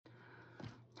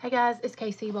Hey guys, it's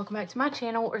Casey. Welcome back to my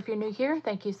channel, or if you're new here,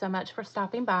 thank you so much for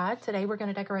stopping by. Today we're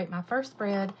going to decorate my first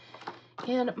spread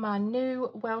in my new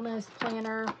wellness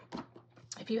planner.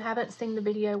 If you haven't seen the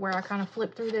video where I kind of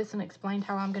flipped through this and explained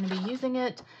how I'm going to be using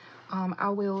it, I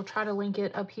will try to link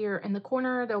it up here in the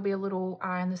corner. There'll be a little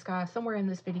eye in the sky somewhere in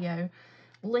this video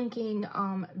linking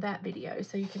that video,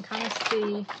 so you can kind of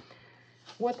see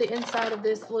what the inside of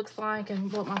this looks like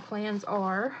and what my plans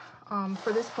are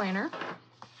for this planner.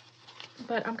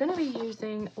 But I'm going to be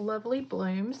using Lovely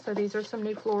Blooms. So these are some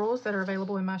new florals that are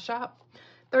available in my shop.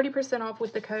 30% off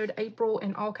with the code April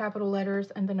in all capital letters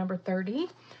and the number 30.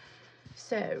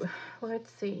 So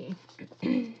let's see.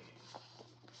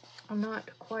 I'm not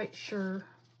quite sure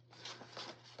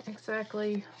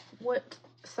exactly what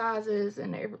sizes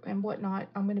and whatnot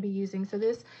I'm going to be using. So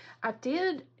this, I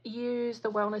did use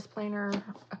the wellness planner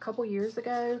a couple years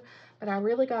ago, but I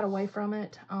really got away from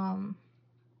it.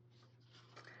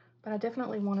 But I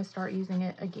definitely want to start using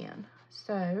it again.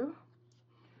 So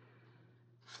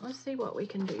let's see what we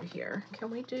can do here. Can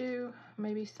we do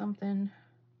maybe something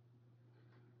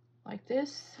like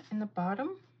this in the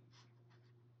bottom?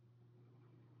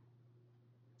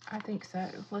 I think so.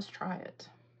 Let's try it.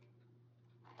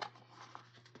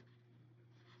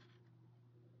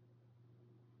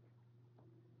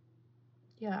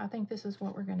 Yeah, I think this is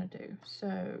what we're going to do.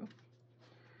 So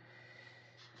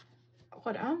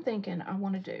what I'm thinking I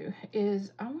want to do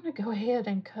is I want to go ahead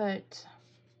and cut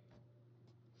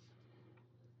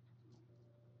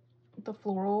the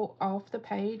floral off the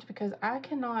page, because I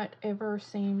cannot ever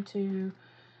seem to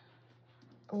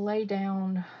lay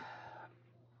down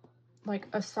like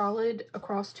a solid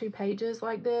across two pages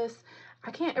like this.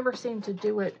 I can't ever seem to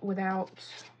do it without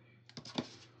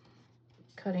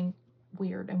cutting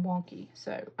weird and wonky.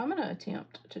 So I'm going to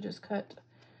attempt to just cut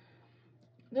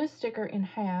this sticker in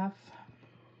half.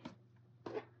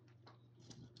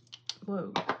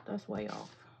 Whoa, that's way off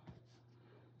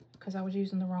because I was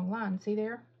using the wrong line. See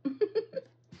there?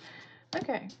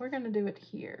 Okay, we're gonna do it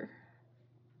here.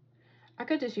 I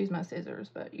could just use my scissors,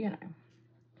 but you know,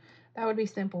 that would be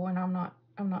simple, and I'm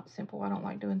not simple. I don't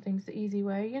like doing things the easy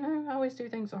way. You know, I always do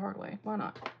things the hard way. Why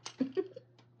not?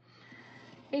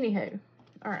 Anywho,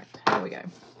 all right, here we go.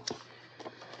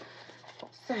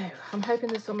 So I'm hoping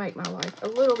this will make my life a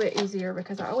little bit easier,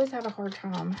 because I always have a hard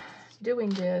time doing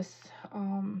this.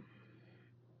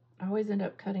 I always end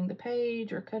up cutting the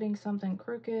page or cutting something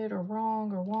crooked or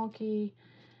wrong or wonky.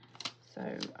 So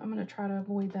I'm going to try to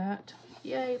avoid that.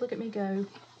 Yay, look at me go.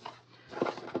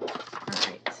 All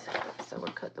right, so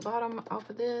we'll cut the bottom off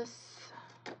of this.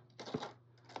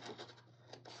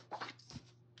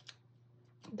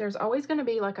 There's always going to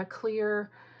be like a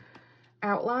clear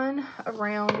outline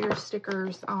around your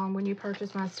stickers when you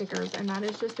purchase my stickers, and that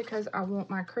is just because I want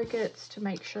my Cricuts to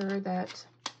make sure that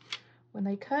when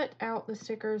they cut out the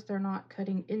stickers, they're not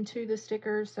cutting into the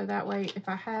stickers. So that way, if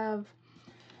I have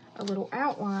a little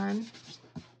outline,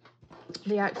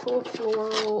 the actual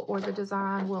floral or the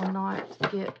design will not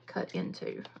get cut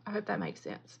into. I hope that makes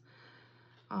sense.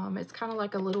 It's kind of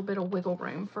like a little bit of wiggle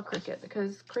room for Cricut,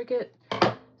 because Cricut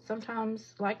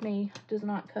sometimes, like me, does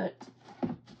not cut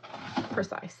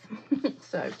precise.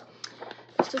 So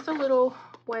it's just a little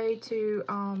way to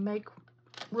make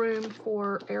room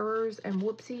for errors and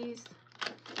whoopsies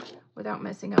without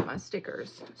messing up my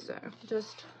stickers. So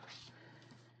just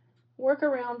work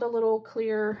around the little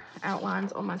clear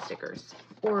outlines on my stickers,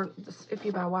 or if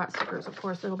you buy white stickers, of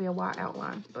course it'll be a white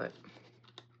outline, but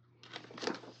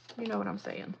you know what I'm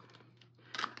saying.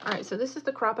 All right, so this is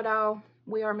the Crop-A-Dile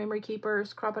We Are Memory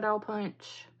Keepers Crop-A-Dile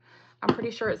Punch. I'm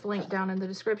pretty sure it's linked down in the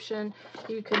description.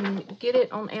 You can get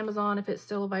it on Amazon if it's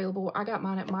still available. I got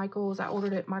mine at Michael's. I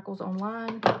ordered it at Michael's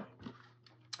online.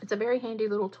 It's a very handy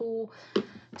little tool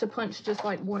to punch just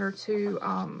like one or two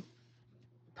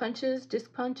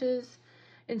disc punches,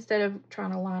 instead of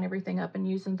trying to line everything up and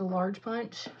using the large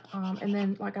punch. And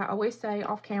then, like I always say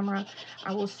off camera,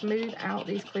 I will smooth out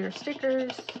these clear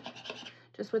stickers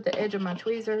just with the edge of my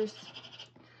tweezers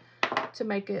to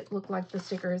make it look like the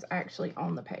sticker is actually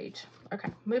on the page. Okay,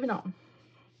 moving on.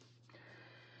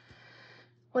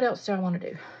 What else do I want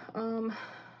to do?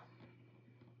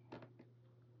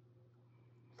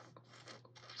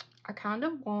 I kind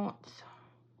of want,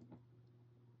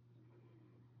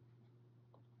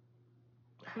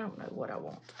 I don't know what I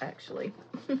want actually,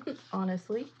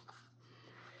 honestly.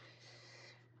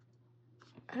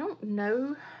 I don't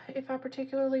know if I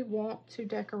particularly want to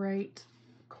decorate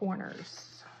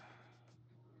corners.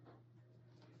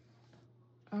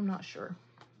 I'm not sure.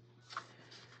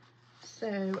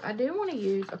 So I do want to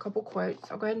use a couple quotes.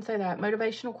 I'll go ahead and say that.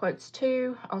 Motivational quotes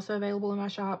 2, also available in my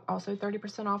shop, also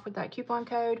 30% off with that coupon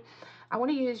code. I want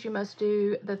to use you must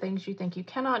do the things you think you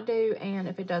cannot do, and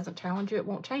if it doesn't challenge you, it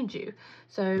won't change you.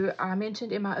 So I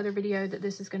mentioned in my other video that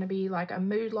this is going to be like a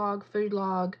mood log, food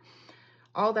log,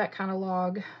 all that kind of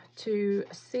log to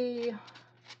see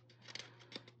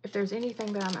if there's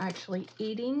anything that I'm actually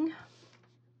eating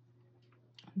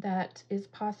that is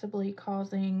possibly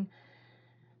causing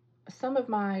some of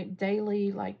my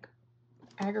daily, like,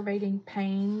 aggravating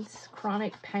pains,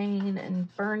 chronic pain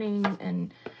and burning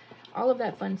and all of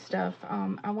that fun stuff.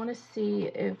 I want to see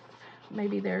if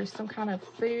maybe there's some kind of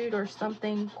food or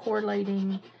something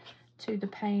correlating to the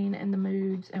pain and the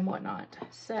moods and whatnot.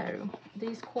 So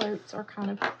these quotes are kind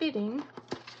of fitting,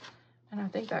 and I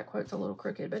think that quote's a little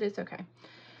crooked, but it's okay.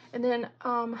 And then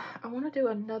I want to do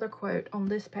another quote on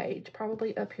this page,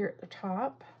 probably up here at the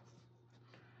top.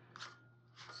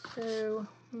 So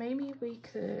maybe we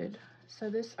could, so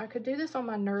this, I could do this on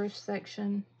my nourish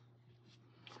section,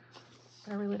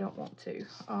 but I really don't want to.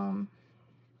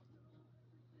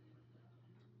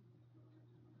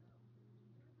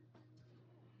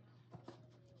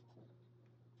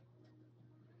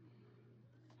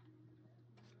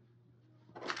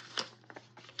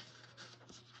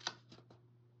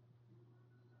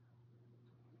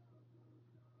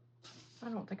 I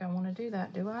don't think I want to do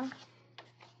that, do I?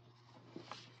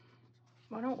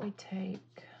 Why don't we take,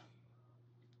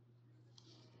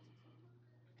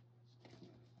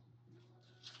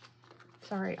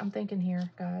 sorry, I'm thinking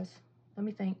here, guys. Let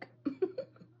me think.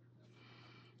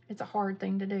 It's a hard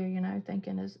thing to do, you know,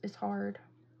 thinking is hard.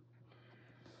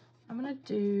 I'm gonna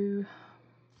do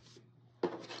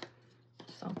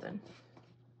something.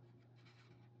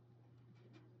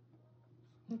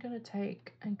 I'm gonna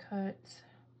take and cut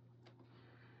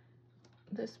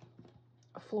this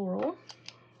floral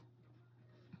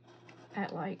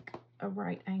at like a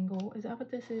right angle. Is that what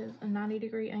this is? A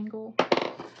 90-degree angle.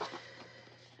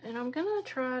 And I'm gonna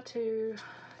try to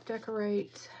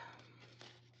decorate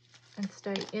and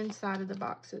stay inside of the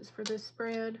boxes for this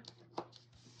spread.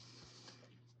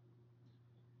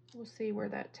 We'll see where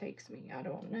that takes me. I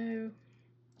don't know.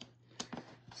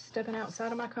 Stepping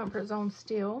outside of my comfort zone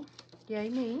still. Yay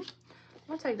me. I'm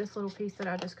gonna take this little piece that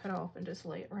I just cut off and just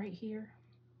lay it right here.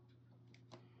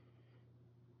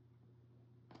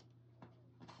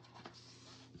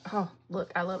 Oh,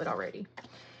 look, I love it already.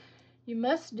 You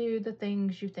must do the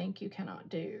things you think you cannot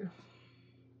do.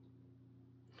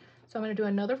 So I'm going to do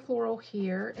another floral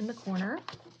here in the corner.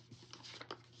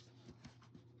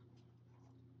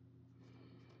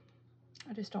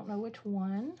 I just don't know which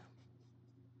one.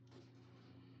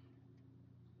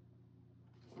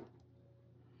 I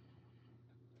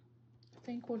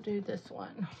think we'll do this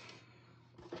one.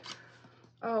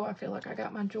 Oh, I feel like I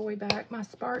got my joy back, my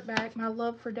spark back, my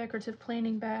love for decorative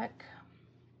planning back.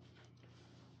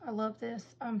 I love this.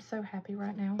 I'm so happy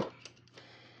right now.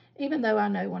 Even though I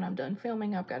know when I'm done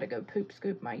filming, I've got to go poop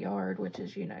scoop my yard, which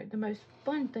is, you know, the most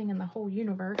fun thing in the whole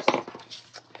universe.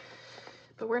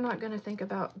 But we're not going to think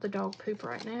about the dog poop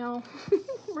right now.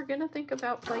 We're going to think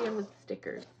about playing with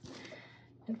stickers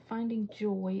and finding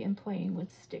joy in playing with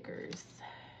stickers.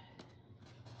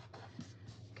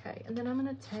 Okay, and then I'm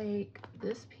going to take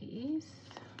this piece.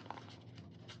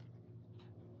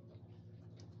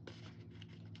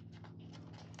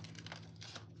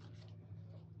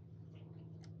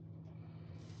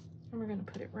 And we're going to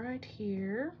put it right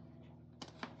here.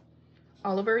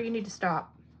 Oliver, you need to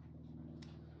stop.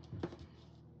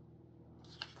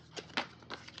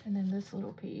 And then this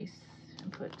little piece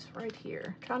and put right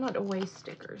here. Try not to waste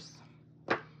stickers.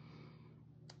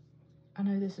 I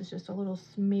know this is just a little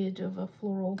smidge of a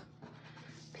floral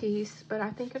piece, but I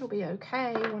think it'll be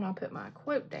okay when I put my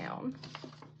quote down.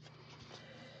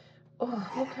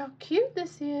 Oh, look how cute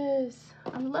this is.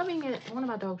 I'm loving it. One of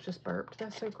my dogs just burped.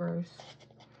 That's so gross.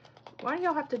 Why do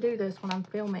y'all have to do this when I'm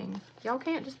filming? Y'all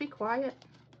can't just be quiet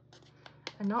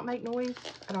and not make noise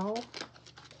at all?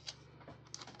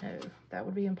 No, that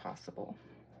would be impossible.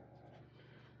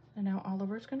 And now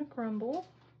Oliver's gonna grumble.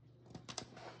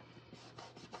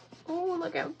 Oh,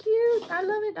 look how cute. I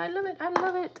love it, I love it, I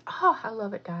love it. Oh, I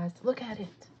love it, guys. Look at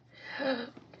it.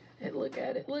 Look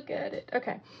at it, look at it.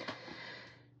 Okay.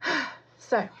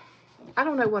 So, I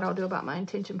don't know what I'll do about my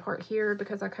intention part here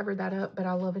because I covered that up, but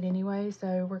I love it anyway.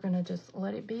 So, we're going to just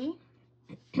let it be.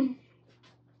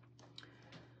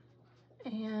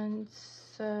 And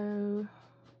so,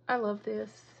 I love this.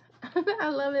 I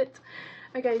love it.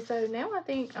 Okay, so now I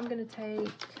think I'm going to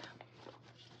take...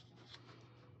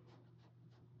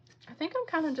 I think I'm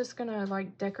kind of just going to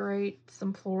like decorate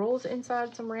some florals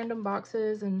inside some random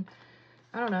boxes and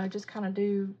I don't know, just kind of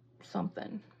do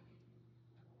something.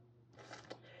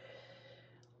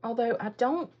 Although I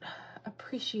don't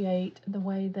appreciate the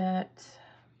way that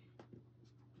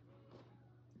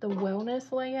the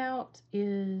wellness layout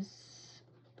is,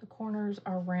 the corners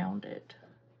are rounded.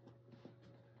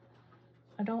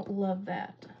 I don't love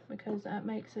that because that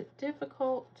makes it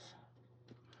difficult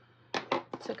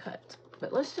to cut.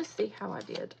 But let's just see how I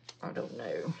did. I don't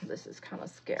know. This is kind of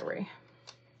scary.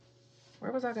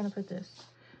 Where was I going to put this?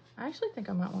 I actually think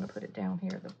I might want to put it down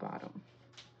here at the bottom.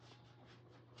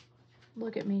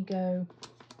 Look at me go.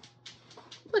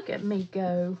 Look at me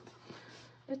go.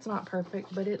 It's not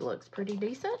perfect, but it looks pretty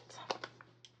decent.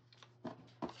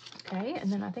 Okay,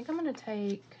 and then I think I'm going to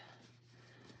take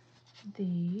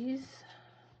these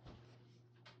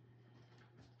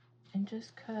and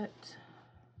just cut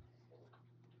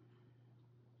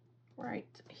right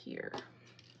here.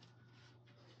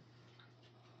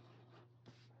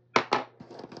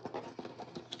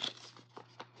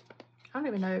 I don't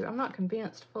even know. I'm not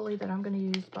convinced fully that I'm going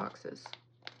to use boxes.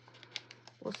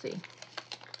 We'll see.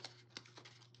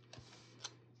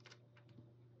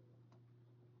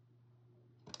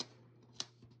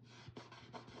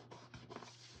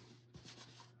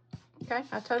 Okay,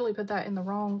 I totally put that in the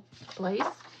wrong place.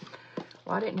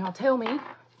 Why didn't y'all tell me?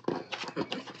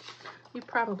 You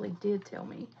probably did tell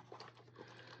me.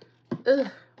 Ugh.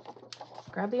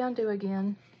 Grab the undo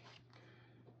again.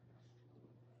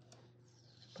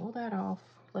 Pull that off.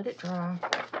 Let it dry.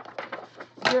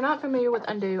 If you're not familiar with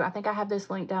undo, I think I have this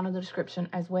link down in the description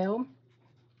as well.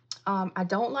 I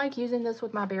don't like using this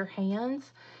with my bare hands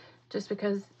just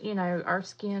because, you know, our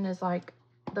skin is like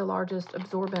the largest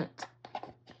absorbent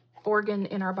organ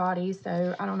in our body,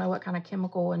 so I don't know what kind of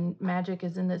chemical and magic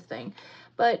is in this thing,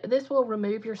 but this will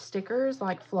remove your stickers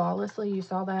like flawlessly. You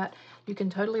saw that. You can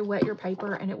totally wet your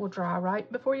paper and it will dry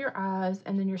right before your eyes,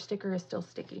 and then your sticker is still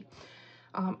sticky.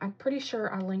 I'm pretty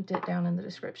sure I linked it down in the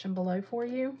description below for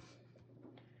you.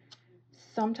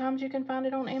 Sometimes you can find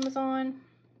it on Amazon,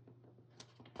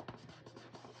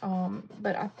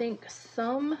 but I think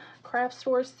some craft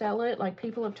stores sell it. Like,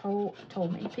 people have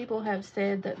told me, people have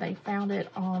said that they found it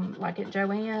like at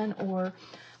Joann or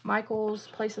Michael's,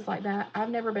 places like that. I've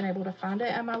never been able to find it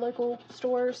at my local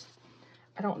stores.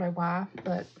 I don't know why,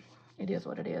 but it is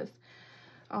what it is.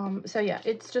 So yeah,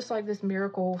 it's just like this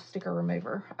miracle sticker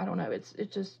remover. I don't know, it's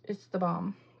the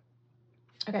bomb.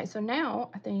 Okay, so now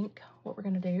I think what we're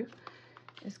gonna do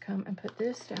is come and put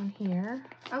this down here.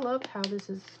 I love how this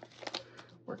is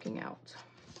working out.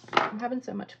 I'm having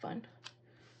so much fun.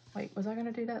 Wait, was I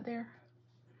gonna do that there?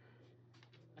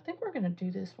 I think we're gonna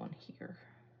do this one here.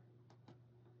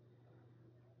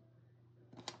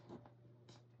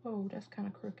 Oh, that's kind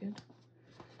of crooked.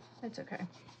 It's okay.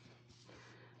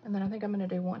 And then I think I'm gonna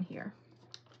do one here.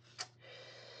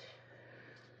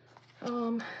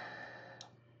 I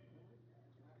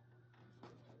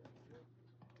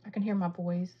can hear my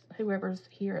boys, whoever's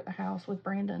here at the house with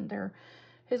Brandon,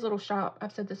 his little shop,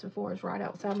 I've said this before, is right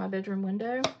outside my bedroom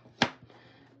window.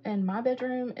 And my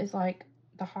bedroom is like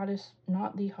the hottest,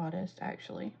 not the hottest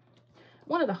actually,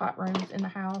 one of the hot rooms in the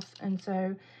house. And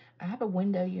so I have a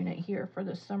window unit here for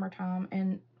the summertime,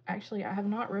 and actually I have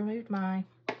not removed my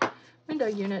window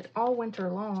unit all winter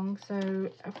long, so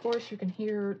of course you can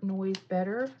hear noise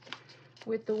better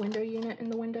with the window unit in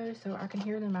the window, so I can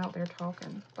hear them out there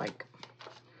talking. Like,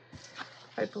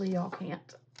 hopefully y'all can't,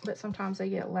 but sometimes they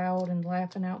get loud and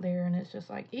laughing out there, and it's just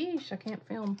like, eesh, I can't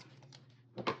film.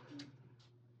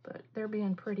 But they're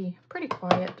being pretty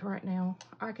quiet right now.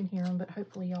 I can hear them, but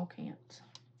hopefully y'all can't.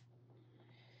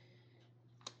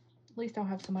 At least I'll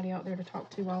have somebody out there to talk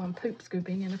to while I'm poop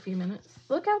scooping in a few minutes.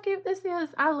 Look how cute this is.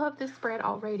 I love this spread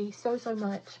already so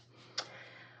much.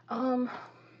 I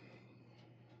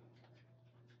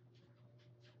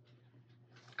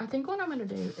think what I'm going to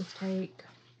do is take,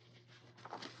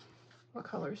 what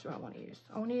colors do I want to use?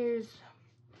 I want to use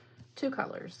two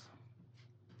colors.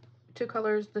 Two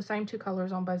colors, the same two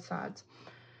colors on both sides.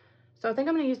 So I think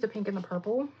I'm going to use the pink and the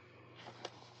purple.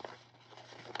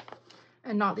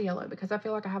 And not the yellow, because I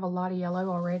feel like I have a lot of yellow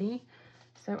already.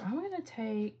 So I'm going to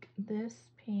take this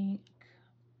pink.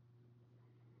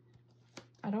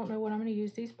 I don't know what I'm going to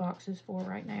use these boxes for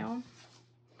right now,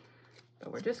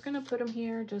 but we're just going to put them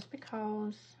here just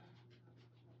because.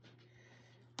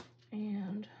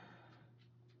 And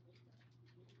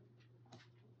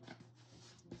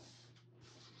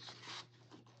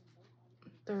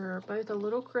they're both a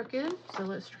little crooked, so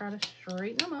let's try to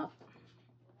straighten them up.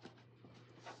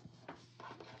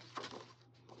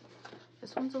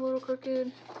 This one's a little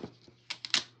crooked.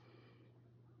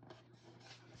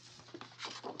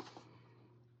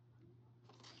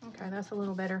 Okay. Okay, that's a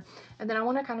little better. And then I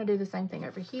want to kind of do the same thing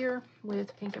over here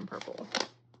with pink and purple.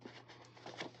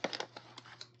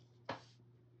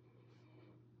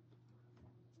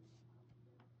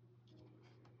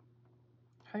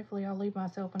 Hopefully I'll leave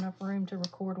myself enough room to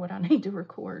record what I need to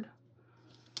record.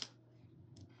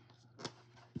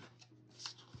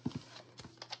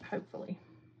 Hopefully.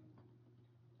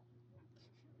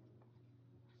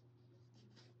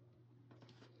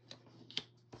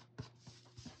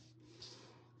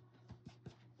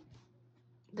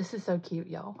 This is so cute,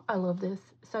 y'all. I love this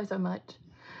so much.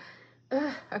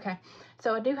 Okay,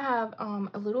 so I do have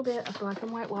a little bit of black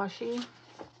and white washi.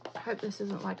 I hope this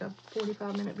isn't like a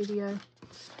 45-minute video.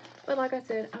 But like I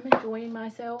said, I'm enjoying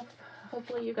myself.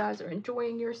 Hopefully you guys are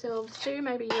enjoying yourselves too.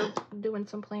 Maybe you're doing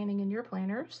some planning in your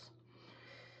planners.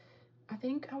 I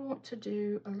think I want to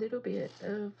do a little bit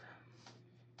of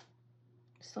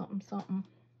something.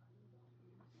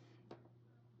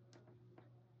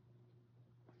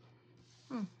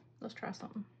 Let's try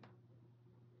something.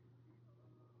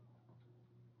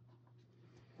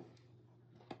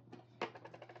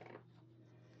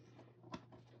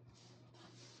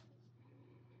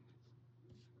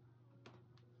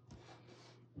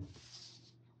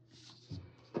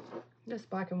 This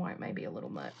black and white may be a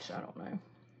little much. I don't know.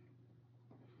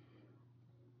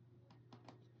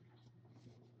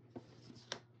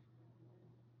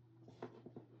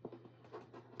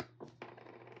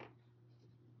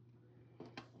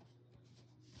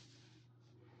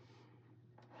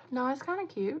 No, it's kind of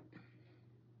cute.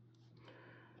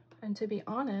 And to be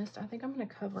honest, I think I'm going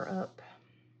to cover up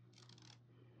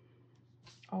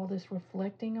all this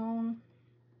reflecting on.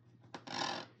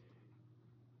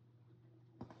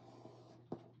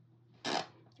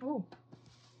 Oh.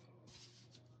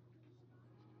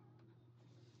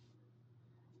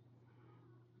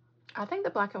 I think the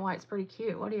black and white's pretty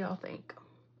cute. What do y'all think?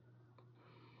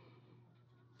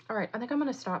 All right, I think I'm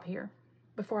going to stop here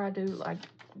before I do like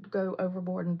go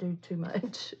overboard and do too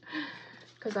much,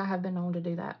 because I have been known to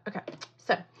do that. Okay,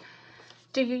 so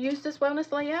do you use this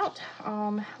wellness layout?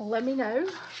 Let me know.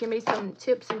 Give me some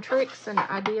tips and tricks and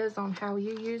ideas on how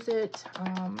you use it.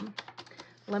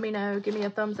 Let me know. Give me a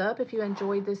thumbs up if you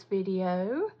enjoyed this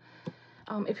video.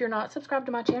 If you're not subscribed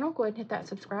to my channel, go ahead and hit that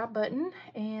subscribe button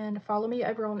and follow me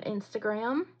over on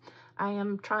Instagram. I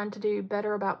am trying to do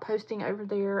better about posting over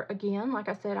there again. Like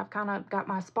I said, I've kind of got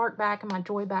my spark back and my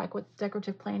joy back with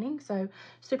decorative planning. So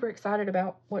super excited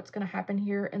about what's going to happen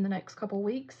here in the next couple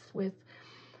weeks with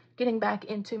getting back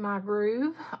into my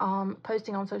groove,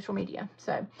 posting on social media.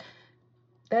 So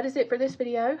that is it for this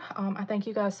video. I thank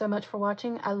you guys so much for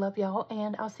watching. I love y'all,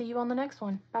 and I'll see you on the next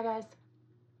one. Bye, guys.